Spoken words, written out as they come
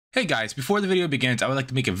Hey guys, before the video begins, I would like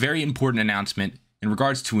to make a very important announcement in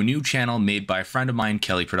regards to a new channel made by a friend of mine,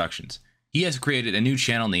 Kelly Productions. He has created a new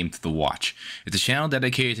channel named The Watch. It's a channel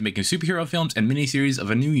dedicated to making superhero films and miniseries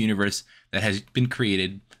of a new universe that has been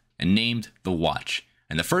created and named The Watch.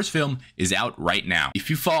 And the first film is out right now. If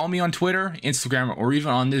you follow me on Twitter, Instagram, or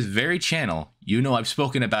even on this very channel, you know I've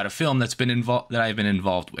spoken about a film that I've been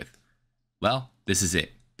involved with. Well, this is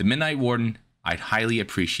it. The Midnight Warden. I'd highly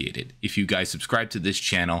appreciate it if you guys subscribe to this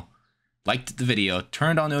channel, liked the video,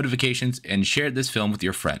 turned on notifications, and shared this film with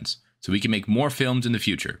your friends so we can make more films in the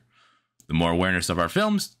future. The more awareness of our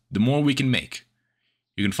films, the more we can make.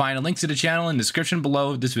 You can find a link to the channel in the description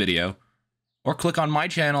below this video, or click on my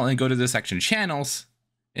channel and go to the section Channels,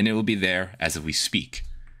 and it will be there as we speak.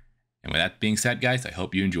 And with that being said, guys, I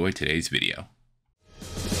hope you enjoyed today's video.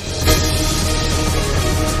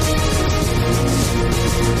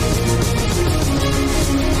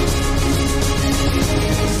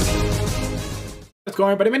 What's going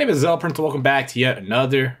on, everybody? My name is ZealetPrince. Welcome back to yet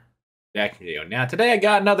another reaction video. Now, today I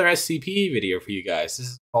got another SCP video for you guys. This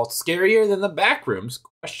is called Scarier Than the Backrooms?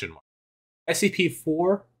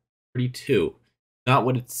 SCP-432. Not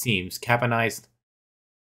what it seems. Cabinet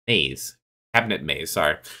maze,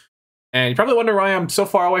 sorry. And you probably wonder why I'm so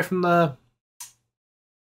far away from the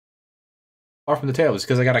table. It's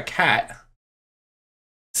because I got a cat.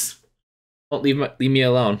 Don't leave me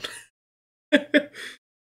alone.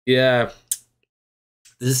 Yeah.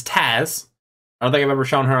 This is Taz. I don't think I've ever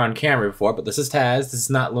shown her on camera before, but this is Taz. This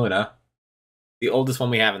is not Luna. The oldest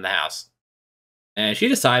one we have in the house. And she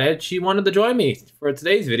decided she wanted to join me for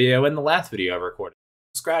today's video and the last video I recorded.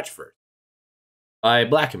 Scratch First by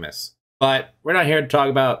Blackamus. But we're not here to talk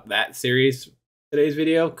about that series today's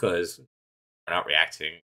video, because we're not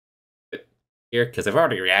reacting to it here, because I've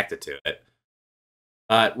already reacted to it.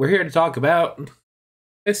 But we're here to talk about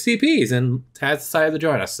SCPs, and Taz decided to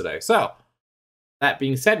join us today. So, that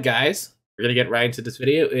being said, guys, we're going to get right into this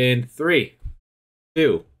video in 3,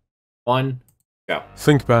 2, 1, go.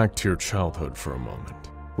 Think back to your childhood for a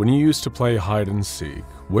moment. When you used to play hide and seek,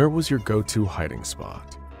 where was your go-to hiding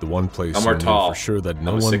spot? The one place you knew for sure that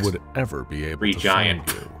no one would ever be able to find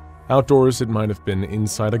you. Outdoors, it might have been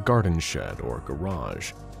inside a garden shed or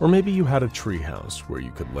garage, or maybe you had a treehouse where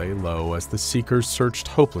you could lay low as the seekers searched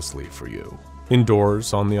hopelessly for you.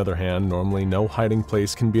 Indoors, on the other hand, normally no hiding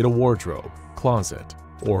place can beat a wardrobe, closet,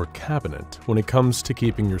 or cabinet when it comes to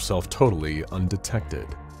keeping yourself totally undetected.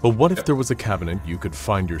 But what if there was a cabinet you could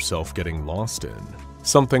find yourself getting lost in?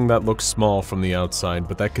 Something that looks small from the outside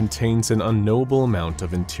but that contains an unknowable amount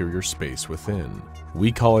of interior space within.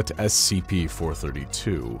 We call it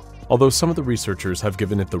SCP-432, although some of the researchers have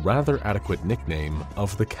given it the rather adequate nickname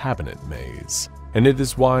of the Cabinet Maze. And it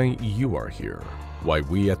is why you are here, why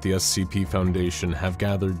we at the SCP Foundation have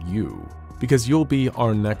gathered you, because you'll be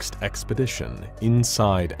our next expedition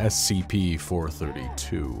inside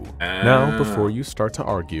SCP-432. Now, before you start to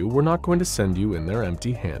argue, we're not going to send you in there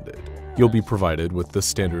empty-handed. You'll be provided with the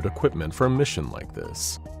standard equipment for a mission like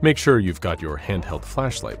this. Make sure you've got your handheld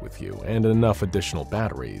flashlight with you and enough additional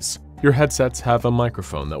batteries. Your headsets have a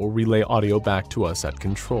microphone that will relay audio back to us at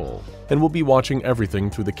control, and we'll be watching everything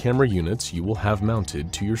through the camera units you will have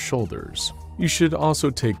mounted to your shoulders. You should also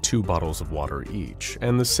take 2 bottles of water each,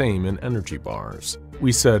 and the same in energy bars.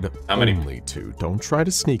 We said only 2, don't try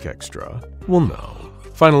to sneak extra. Well, no.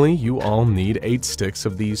 Finally, you all need 8 sticks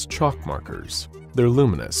of these chalk markers. They're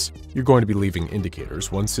luminous. You're going to be leaving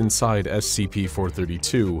indicators once inside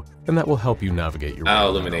SCP-432, and that will help you navigate your way.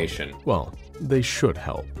 Illumination. Well, they should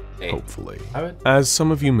help. Hopefully. As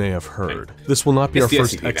some of you may have heard, this will not be our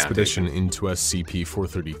first expedition into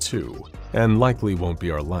SCP-432, and likely won't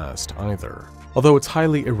be our last either. Although it's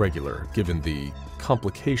highly irregular, given the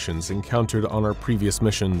complications encountered on our previous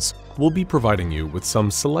missions, we'll be providing you with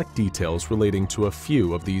some select details relating to a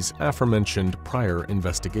few of these aforementioned prior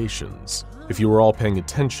investigations. If you were all paying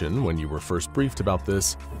attention when you were first briefed about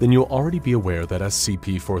this, then you'll already be aware that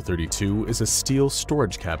SCP-432 is a steel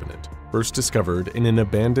storage cabinet, first discovered in an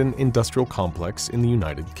abandoned industrial complex in the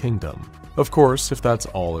United Kingdom. Of course, if that's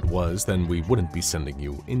all it was, then we wouldn't be sending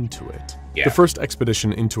you into it. The first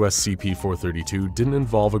expedition into SCP-432 didn't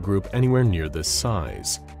involve a group anywhere near this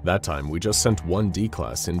size. That time, we just sent one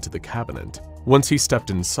D-Class into the cabinet. Once he stepped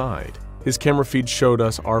inside, his camera feed showed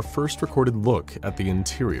us our first recorded look at the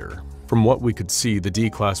interior. From what we could see, the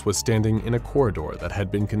D-Class was standing in a corridor that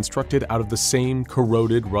had been constructed out of the same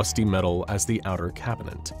corroded, rusty metal as the outer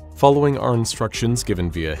cabinet. Following our instructions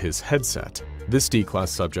given via his headset, this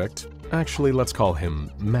D-Class subject, actually let's call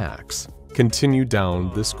him Max, continued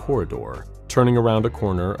down this corridor, turning around a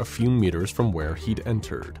corner a few meters from where he'd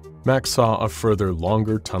entered. Max saw a further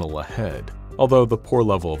longer tunnel ahead, although the poor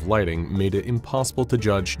level of lighting made it impossible to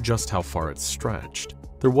judge just how far it stretched.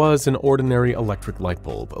 There was an ordinary electric light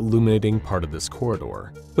bulb illuminating part of this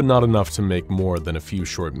corridor, but not enough to make more than a few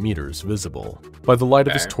short meters visible. By the light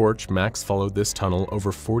of his torch, Max followed this tunnel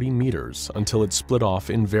over 40 meters until it split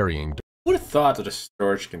off in varying. Who would have thought that a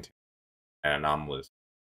storage container and anomalous?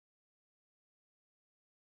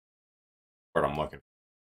 What I'm looking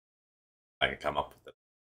for. I can come up with it.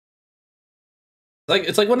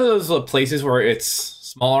 It's like one of those places where it's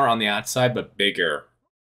smaller on the outside but bigger on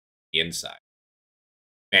the inside.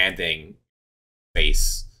 Expanding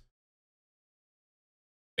space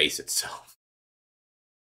itself.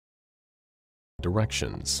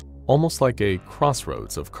 Directions, almost like a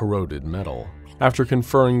crossroads of corroded metal. After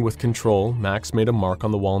conferring with Control, Max made a mark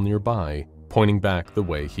on the wall nearby, pointing back the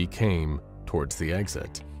way he came, towards the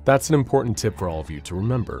exit. That's an important tip for all of you to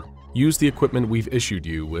remember. Use the equipment we've issued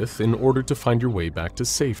you with in order to find your way back to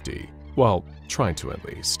safety. Well, try to at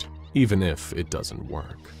least, even if it doesn't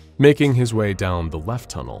work. Making his way down the left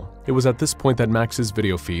tunnel, it was at this point that Max's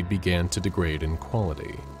video feed began to degrade in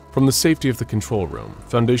quality. From the safety of the control room,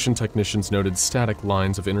 Foundation technicians noted static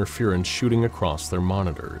lines of interference shooting across their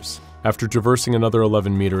monitors. After traversing another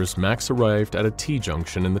 11 meters, Max arrived at a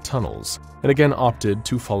T-junction in the tunnels, and again opted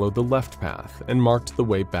to follow the left path and marked the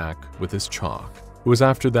way back with his chalk. It was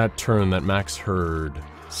after that turn that Max heard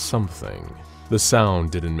something. The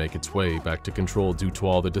sound didn't make its way back to Control due to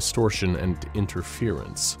all the distortion and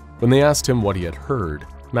interference. When they asked him what he had heard,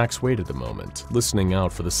 Max waited a moment, listening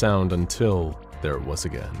out for the sound until there it was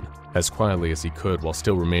again. As quietly as he could while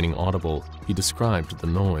still remaining audible, he described the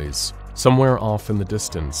noise. Somewhere off in the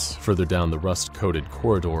distance, further down the rust-coated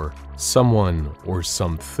corridor, someone or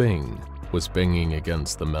something was banging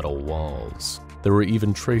against the metal walls. There were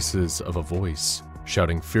even traces of a voice,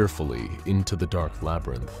 shouting fearfully into the dark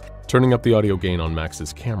labyrinth. Turning up the audio gain on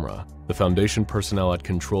Max's camera, the Foundation personnel at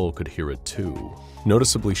Control could hear it too.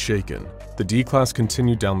 Noticeably shaken, the D-Class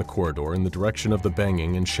continued down the corridor in the direction of the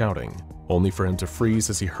banging and shouting, only for him to freeze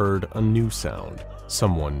as he heard a new sound,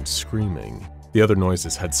 someone screaming. The other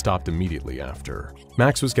noises had stopped immediately after.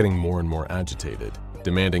 Max was getting more and more agitated,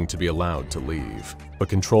 demanding to be allowed to leave, but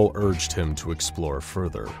Control urged him to explore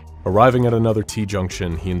further. Arriving at another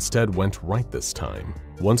T-junction, he instead went right this time,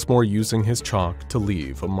 once more using his chalk to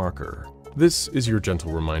leave a marker. This is your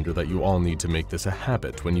gentle reminder that you all need to make this a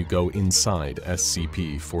habit when you go inside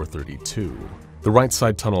SCP-432. The right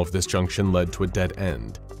side tunnel of this junction led to a dead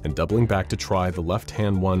end, and doubling back to try the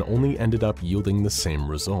left-hand one only ended up yielding the same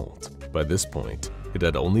result. By this point, it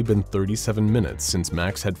had only been 37 minutes since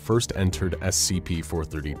Max had first entered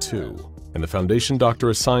SCP-432, and the Foundation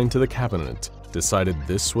doctor assigned to the cabinet decided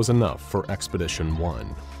this was enough for Expedition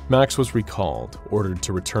 1. Max was recalled, ordered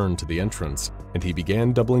to return to the entrance, and he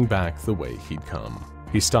began doubling back the way he'd come.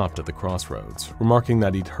 He stopped at the crossroads, remarking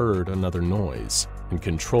that he'd heard another noise, and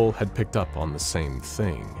Control had picked up on the same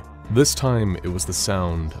thing. This time, it was the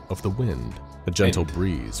sound of the wind. A gentle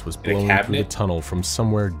breeze was blowing through the tunnel from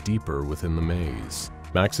somewhere deeper within the maze.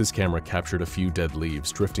 Max's camera captured a few dead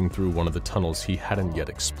leaves drifting through one of the tunnels he hadn't yet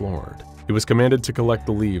explored. He was commanded to collect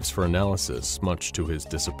the leaves for analysis, much to his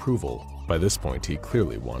disapproval. By this point, he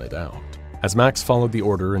clearly wanted out. As Max followed the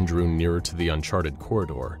order and drew nearer to the uncharted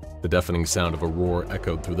corridor, the deafening sound of a roar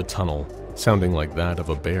echoed through the tunnel, sounding like that of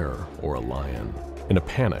a bear or a lion. In a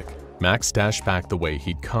panic, Max dashed back the way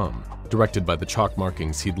he'd come, directed by the chalk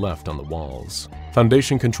markings he'd left on the walls.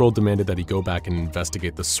 Foundation Control demanded that he go back and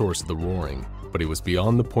investigate the source of the roaring, but he was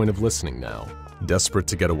beyond the point of listening now, desperate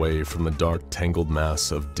to get away from the dark, tangled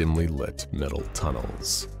mass of dimly lit metal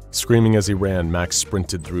tunnels. Screaming as he ran, Max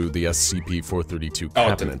sprinted through the SCP-432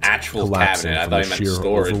 cabinet, collapsing from the sheer,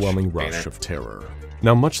 overwhelming rush of terror.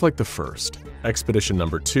 Now, much like the first, Expedition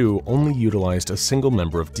Number 2 only utilized a single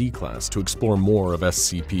member of D-Class to explore more of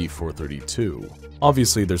SCP-432.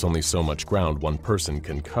 Obviously, there's only so much ground one person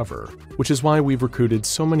can cover, which is why we've recruited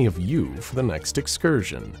so many of you for the next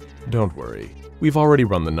excursion. Don't worry, we've already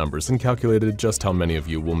run the numbers and calculated just how many of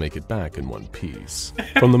you will make it back in one piece.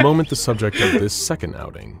 From the moment the subject of this second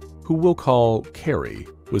outing, who we'll call Carrie,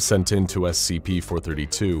 was sent into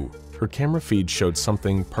SCP-432, her camera feed showed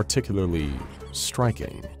something particularly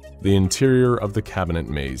striking. The interior of the cabinet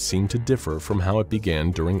maze seemed to differ from how it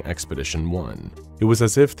began during Expedition 1. It was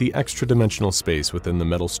as if the extra-dimensional space within the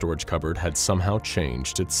metal storage cupboard had somehow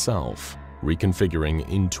changed itself, reconfiguring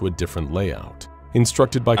into a different layout.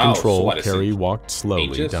 Instructed by Control, Carrie walked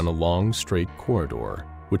slowly down a long, straight corridor,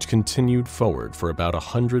 which continued forward for about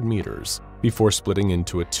 100 meters before splitting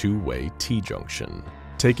into a two-way T-junction.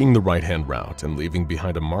 Taking the right-hand route and leaving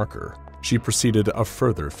behind a marker, she proceeded a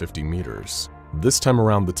further 50 meters. This time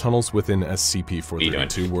around, the tunnels within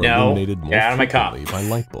SCP-432 were illuminated more frequently by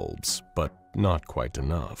light bulbs, but not quite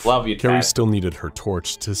enough. Love you, Carrie still needed her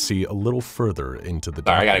torch to see a little further into the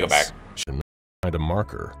darkness. Sorry, I gotta go back. She had a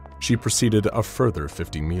marker. She proceeded a further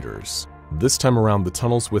 50 meters. This time around, the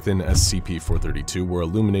tunnels within SCP-432 were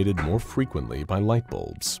illuminated more frequently by light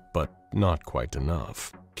bulbs, but not quite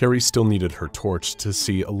enough. Carrie still needed her torch to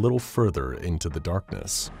see a little further into the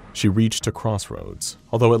darkness. She reached a crossroads,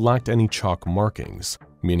 although it lacked any chalk markings,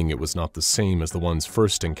 meaning it was not the same as the ones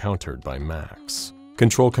first encountered by Max.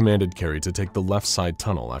 Control commanded Carrie to take the left side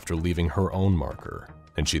tunnel after leaving her own marker,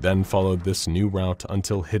 and she then followed this new route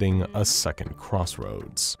until hitting a second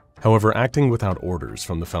crossroads. However, acting without orders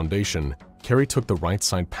from the Foundation, Carrie took the right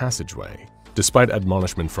side passageway. Despite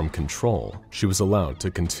admonishment from Control, she was allowed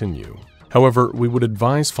to continue. However, we would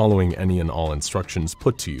advise following any and all instructions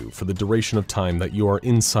put to you for the duration of time that you are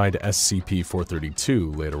inside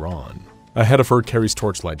SCP-432 later on. Ahead of her, Carrie's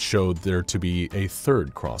torchlight showed there to be a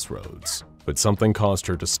third crossroads, but something caused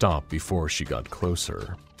her to stop before she got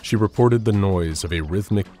closer. She reported the noise of a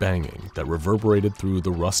rhythmic banging that reverberated through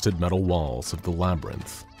the rusted metal walls of the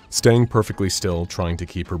labyrinth. Staying perfectly still, trying to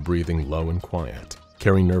keep her breathing low and quiet,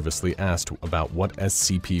 Carrie nervously asked about what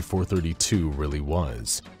SCP-432 really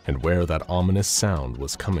was, and where that ominous sound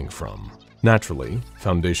was coming from. Naturally,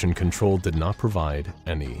 Foundation Control did not provide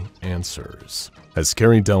any answers. As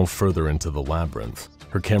Carrie delved further into the labyrinth,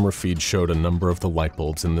 her camera feed showed a number of the light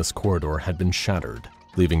bulbs in this corridor had been shattered,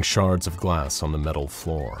 leaving shards of glass on the metal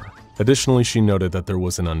floor. Additionally, she noted that there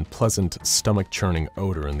was an unpleasant, stomach-churning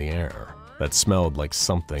odor in the air that smelled like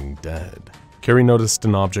something dead. Carrie noticed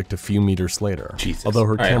an object a few meters later, although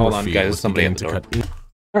her camera feed was beginning to cut in.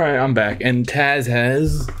 Alright, I'm back, and Taz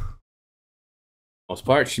has... most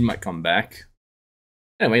part, she might come back.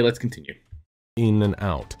 Anyway, let's continue. In and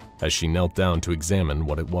out, as she knelt down to examine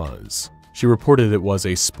what it was. She reported it was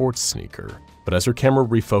a sports sneaker, but as her camera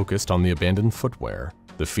refocused on the abandoned footwear,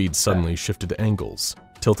 the feed suddenly shifted angles,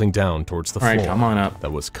 tilting down towards the floor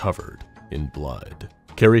that was covered in blood.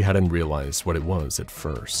 Carrie hadn't realized what it was at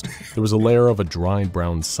first. There was a layer of a dried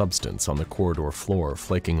brown substance on the corridor floor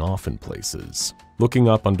flaking off in places. Looking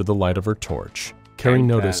up under the light of her torch, Carrie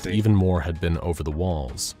noticed even more had been over the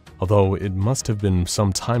walls, although it must have been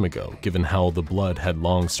some time ago given how the blood had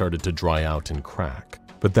long started to dry out and crack.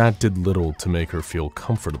 But that did little to make her feel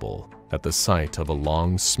comfortable at the sight of a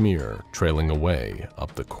long smear trailing away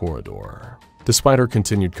up the corridor. Despite her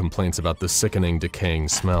continued complaints about the sickening, decaying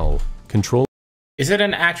smell, Control... Is it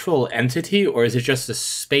an actual entity, or is it just a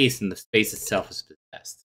space and the space itself is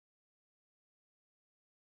possessed?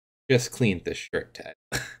 Just cleaned this shirt, Ted.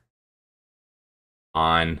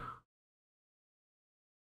 On.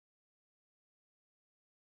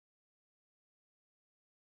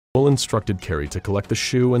 Instructed Carrie to collect the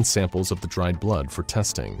shoe and samples of the dried blood for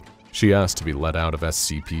testing. She asked to be let out of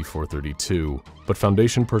SCP-432, but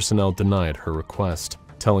Foundation personnel denied her request,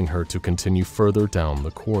 telling her to continue further down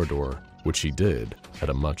the corridor, which she did at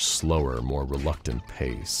a much slower, more reluctant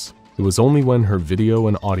pace. It was only when her video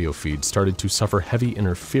and audio feed started to suffer heavy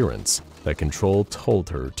interference that Control told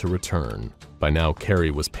her to return. By now,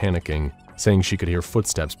 Carrie was panicking, saying she could hear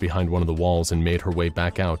footsteps behind one of the walls and made her way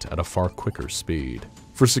back out at a far quicker speed.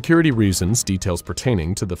 For security reasons, details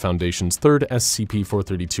pertaining to the Foundation's third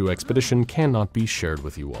SCP-432 expedition cannot be shared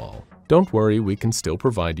with you all. Don't worry, we can still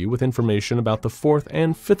provide you with information about the fourth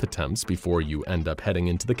and fifth attempts before you end up heading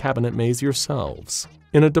into the cabinet maze yourselves.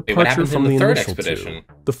 In a departure from the initial two,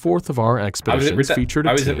 the fourth of our expeditions featured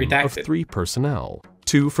a team of 3 personnel.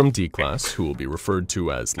 2 from D-Class, who will be referred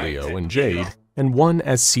to as Leo and Jade, and 1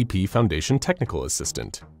 SCP Foundation Technical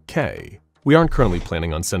Assistant, K. We aren't currently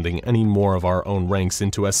planning on sending any more of our own ranks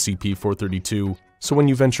into SCP-432, so when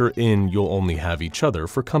you venture in, you'll only have each other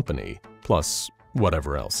for company, plus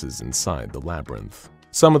whatever else is inside the labyrinth.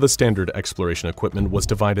 Some of the standard exploration equipment was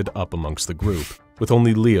divided up amongst the group, with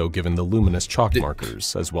only Leo given the luminous chalk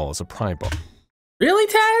markers as well as a pry bar. Really,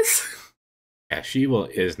 Taz? Yeah, she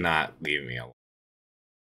is not leaving me alone.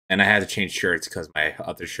 And I had to change shirts because my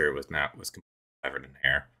other shirt was completely covered in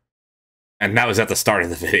hair. And that was at the start of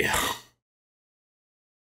the video.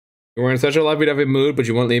 You were in such a lovey-dovey mood, but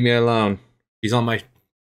you won't leave me alone. He's on my...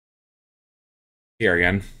 Here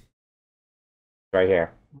again. Right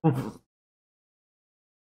here.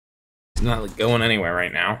 He's not going anywhere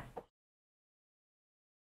right now.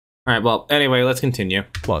 Alright, well, anyway, let's continue.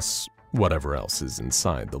 Plus, whatever else is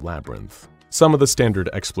inside the labyrinth. Some of the standard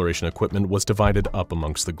exploration equipment was divided up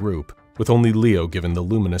amongst the group, with only Leo given the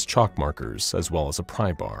luminous chalk markers as well as a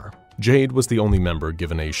pry bar. Jade was the only member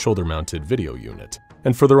given a shoulder-mounted video unit,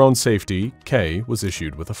 and for their own safety, Kay was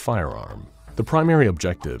issued with a firearm. The primary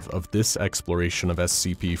objective of this exploration of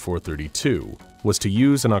SCP-432 was to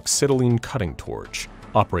use an acetylene cutting torch,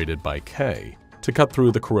 operated by K, to cut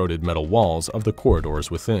through the corroded metal walls of the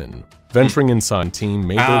corridors within. Venturing inside, team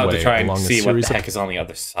made their way to try and along a see series what the heck is on the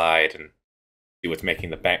other side and see what's making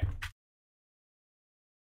the bang.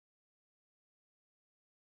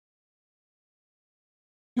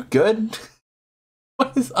 You good?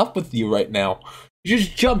 What is up with you right now? You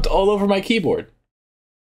just jumped all over my keyboard.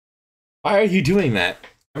 Why are you doing that?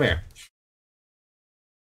 Come here.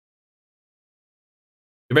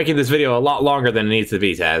 You're making this video a lot longer than it needs to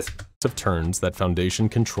be, Taz. Of turns that Foundation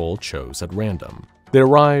Control chose at random. They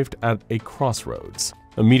arrived at a crossroads,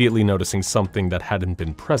 immediately noticing something that hadn't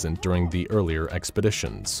been present during the earlier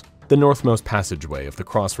expeditions. The northmost passageway of the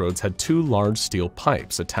crossroads had two large steel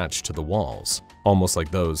pipes attached to the walls, almost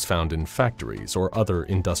like those found in factories or other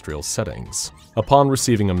industrial settings. Upon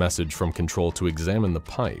receiving a message from Control to examine the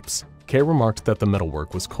pipes, Kay remarked that the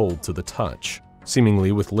metalwork was cold to the touch,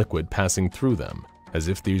 seemingly with liquid passing through them, as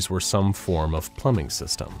if these were some form of plumbing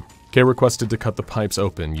system. Kay requested to cut the pipes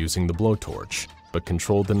open using the blowtorch, but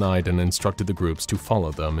Control denied and instructed the groups to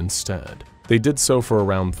follow them instead. They did so for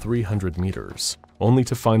around 300 meters, only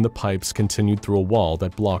to find the pipes continued through a wall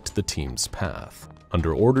that blocked the team's path.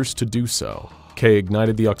 Under orders to do so, Kay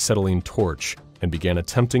ignited the acetylene torch and began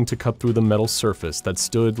attempting to cut through the metal surface that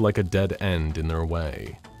stood like a dead end in their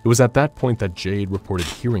way. It was at that point that Jade reported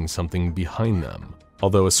hearing something behind them,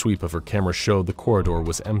 although a sweep of her camera showed the corridor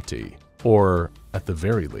was empty, or, at the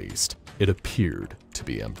very least, it appeared to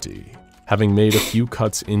be empty. Having made a few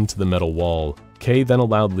cuts into the metal wall, Kay then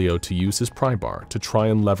allowed Leo to use his pry bar to try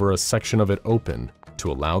and lever a section of it open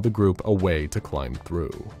to allow the group a way to climb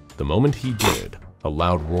through. The moment he did, a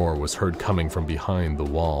loud roar was heard coming from behind the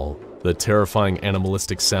wall. The terrifying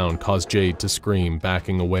animalistic sound caused Jade to scream,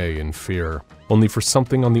 backing away in fear, only for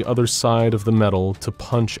something on the other side of the metal to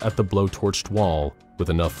punch at the blowtorched wall with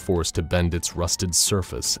enough force to bend its rusted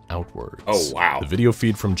surface outwards. Oh, wow. The video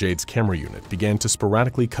feed from Jade's camera unit began to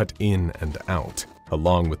sporadically cut in and out,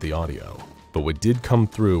 along with the audio. But what did come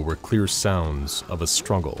through were clear sounds of a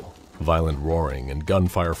struggle, violent roaring and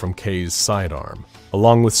gunfire from Kay's sidearm,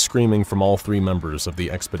 along with screaming from all three members of the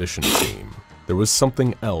expedition team. There was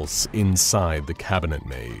something else inside the cabinet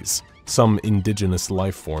maze, some indigenous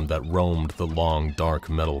life form that roamed the long, dark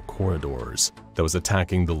metal corridors that was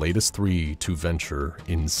attacking the latest three to venture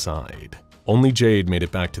inside. Only Jade made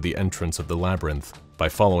it back to the entrance of the labyrinth by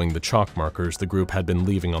following the chalk markers the group had been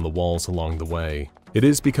leaving on the walls along the way. It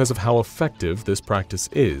is because of how effective this practice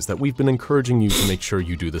is that we've been encouraging you to make sure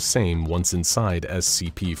you do the same once inside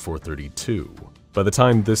SCP-432. By the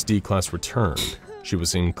time this D-Class returned, she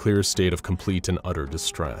was in clear state of complete and utter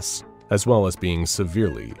distress, as well as being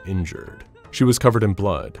severely injured. She was covered in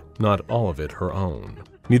blood, not all of it her own.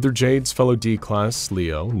 Neither Jade's fellow D-Class,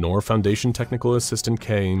 Leo, nor Foundation Technical Assistant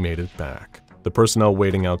Kay made it back. The personnel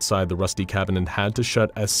waiting outside the rusty cabinet had to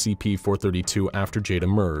shut SCP-432 after Jade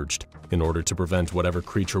emerged, in order to prevent whatever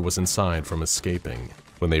creature was inside from escaping.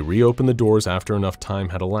 When they reopened the doors after enough time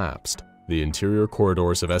had elapsed, the interior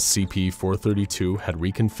corridors of SCP-432 had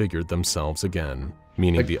reconfigured themselves again,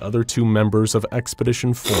 meaning the other two members of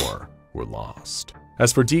Expedition 4 were lost.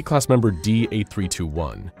 As for D-Class member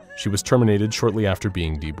D8321, she was terminated shortly after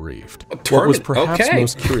being debriefed. What was perhaps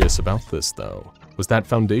most curious about this, though, was that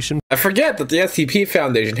Foundation— I forget that the SCP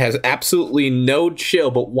Foundation has absolutely no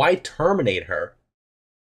chill, but why terminate her?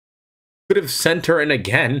 Could have sent her in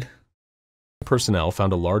again. Personnel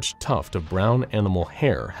found a large tuft of brown animal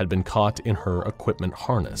hair had been caught in her equipment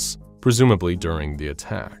harness, presumably during the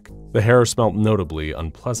attack. The hair smelled notably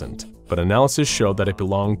unpleasant, but analysis showed that it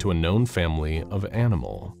belonged to a known family of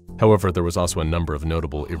animal. However, there was also a number of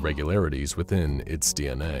notable irregularities within its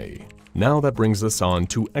DNA. Now that brings us on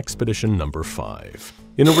to Expedition number 5.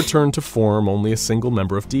 In a return to form, only a single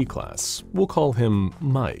member of D-Class, we'll call him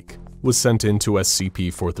Mike, was sent into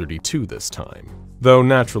SCP-432 this time. Though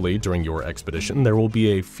naturally, during your expedition, there will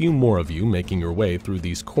be a few more of you making your way through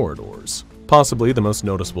these corridors. Possibly the most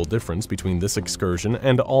noticeable difference between this excursion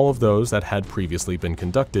and all of those that had previously been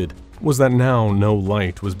conducted was that now no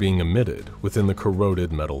light was being emitted within the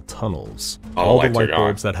corroded metal tunnels. All the light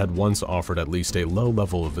bulbs that had once offered at least a low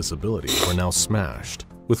level of visibility were now smashed,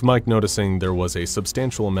 with Mike noticing there was a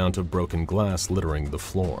substantial amount of broken glass littering the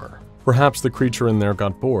floor. Perhaps the creature in there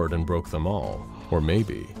got bored and broke them all, or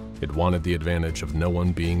maybe it wanted the advantage of no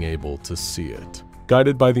one being able to see it.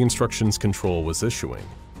 Guided by the instructions Control was issuing,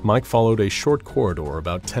 Mike followed a short corridor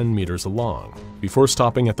about 10 meters along, before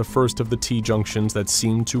stopping at the first of the T-junctions that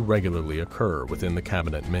seemed to regularly occur within the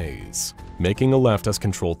cabinet maze. Making a left as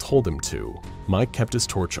Control told him to, Mike kept his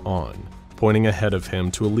torch on, pointing ahead of him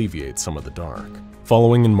to alleviate some of the dark.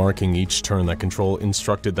 Following and marking each turn that Control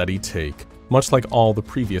instructed that he take, much like all the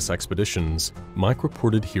previous expeditions, Mike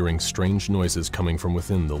reported hearing strange noises coming from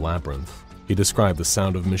within the labyrinth. He described the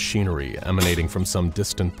sound of machinery emanating from some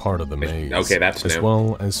distant part of the maze, as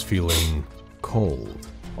well as feeling cold.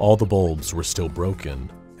 All the bulbs were still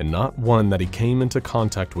broken, and not one that he came into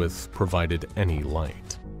contact with provided any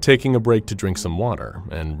light. Taking a break to drink some water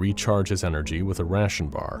and recharge his energy with a ration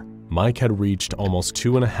bar, Mike had reached almost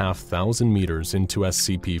 2,500 meters into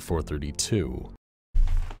SCP-432.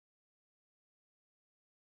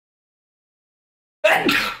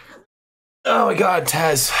 Oh my god,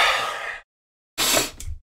 Taz.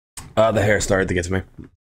 The hair started to get to me.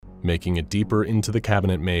 Making it deeper into the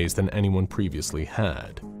cabinet maze than anyone previously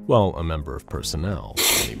had. Well, a member of personnel,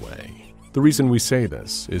 anyway. The reason we say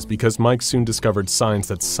this is because Mike soon discovered signs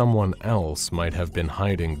that someone else might have been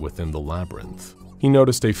hiding within the labyrinth. He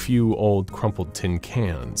noticed a few old crumpled tin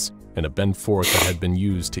cans and a bent fork that had been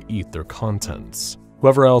used to eat their contents.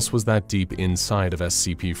 Whoever else was that deep inside of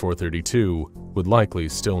SCP-432 would likely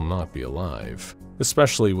still not be alive,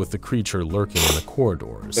 especially with the creature lurking in the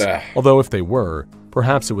corridors. Although if they were,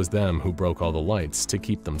 perhaps it was them who broke all the lights to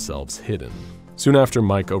keep themselves hidden. Soon after,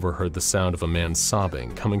 Mike overheard the sound of a man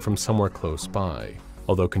sobbing coming from somewhere close by.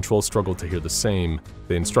 Although Control struggled to hear the same,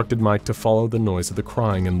 they instructed Mike to follow the noise of the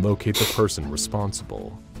crying and locate the person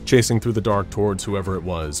responsible. Chasing through the dark towards whoever it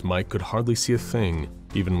was, Mike could hardly see a thing,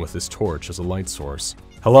 even with his torch as a light source.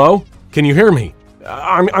 "Hello? Can you hear me?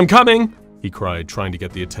 I'm coming!" he cried, trying to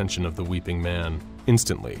get the attention of the weeping man.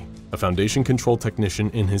 Instantly, a Foundation control technician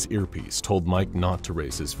in his earpiece told Mike not to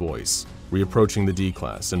raise his voice, reapproaching the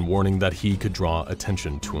D-Class and warning that he could draw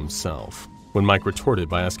attention to himself. When Mike retorted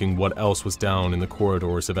by asking what else was down in the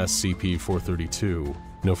corridors of SCP-432,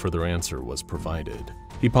 no further answer was provided.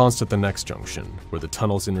 He paused at the next junction, where the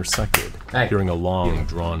tunnels intersected, hearing a long,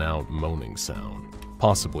 drawn-out moaning sound,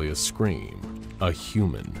 possibly a scream, a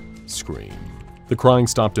human scream. The crying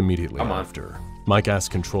stopped immediately after. Mike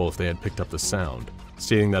asked Control if they had picked up the sound,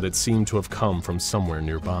 stating that it seemed to have come from somewhere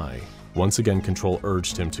nearby. Once again, Control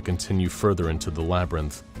urged him to continue further into the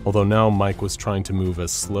labyrinth, although now Mike was trying to move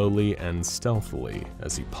as slowly and stealthily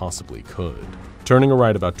as he possibly could. Turning a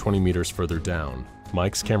right about 20 meters further down,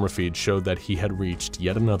 Mike's camera feed showed that he had reached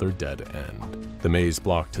yet another dead end. The maze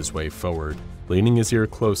blocked his way forward. Leaning his ear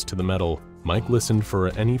close to the metal, Mike listened for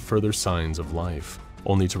any further signs of life,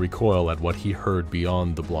 only to recoil at what he heard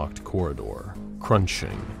beyond the blocked corridor.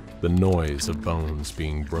 Crunching, the noise of bones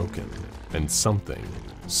being broken, and someone,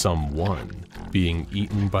 being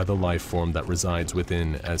eaten by the life form that resides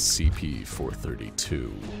within SCP-432.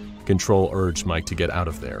 Control urged Mike to get out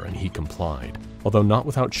of there, and he complied, although not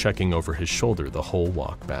without checking over his shoulder the whole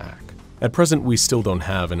walk back. At present, we still don't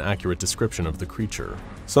have an accurate description of the creature.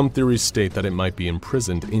 Some theories state that it might be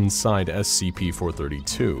imprisoned inside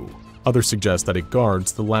SCP-432. Others suggest that it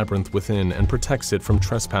guards the labyrinth within and protects it from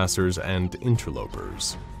trespassers and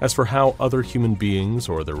interlopers. As for how other human beings,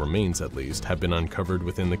 or their remains at least, have been uncovered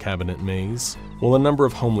within the cabinet maze, well, a number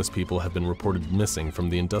of homeless people have been reported missing from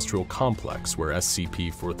the industrial complex where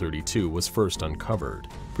SCP-432 was first uncovered.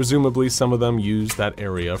 Presumably, some of them used that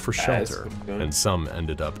area for shelter, and some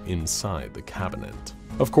ended up inside the cabinet.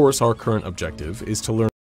 Of course, our current objective is to learn.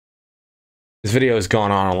 This video has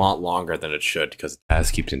gone on a lot longer than it should because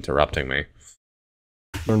Taz keeps interrupting me.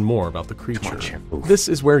 Learn more about the creature. This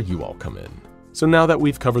is where you all come in. So now that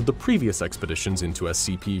we've covered the previous expeditions into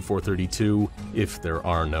SCP-432, if there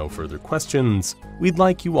are no further questions, we'd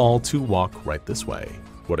like you all to walk right this way.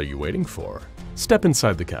 What are you waiting for? Step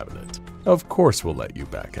inside the cabinet. Of course we'll let you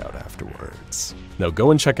back out afterwards. Now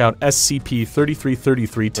go and check out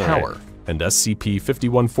SCP-3333 Tower and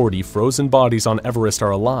SCP-5140 Frozen Bodies on Everest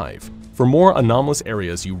Are Alive. For more anomalous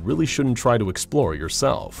areas you really shouldn't try to explore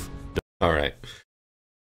yourself. Alright.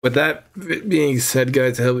 With that being said,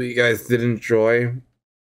 guys, I hope you guys did enjoy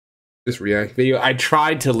this react video. I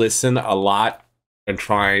tried to listen a lot and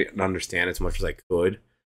try and understand as much as I could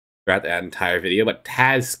throughout that entire video, but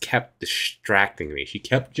Taz kept distracting me. She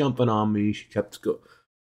kept jumping on me. She kept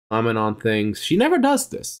commenting on things. She never does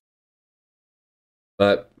this.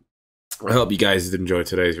 But I hope you guys did enjoy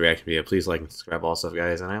today's reaction video. Please like and subscribe also,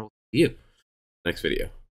 guys, and I will see you next video.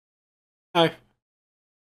 Bye.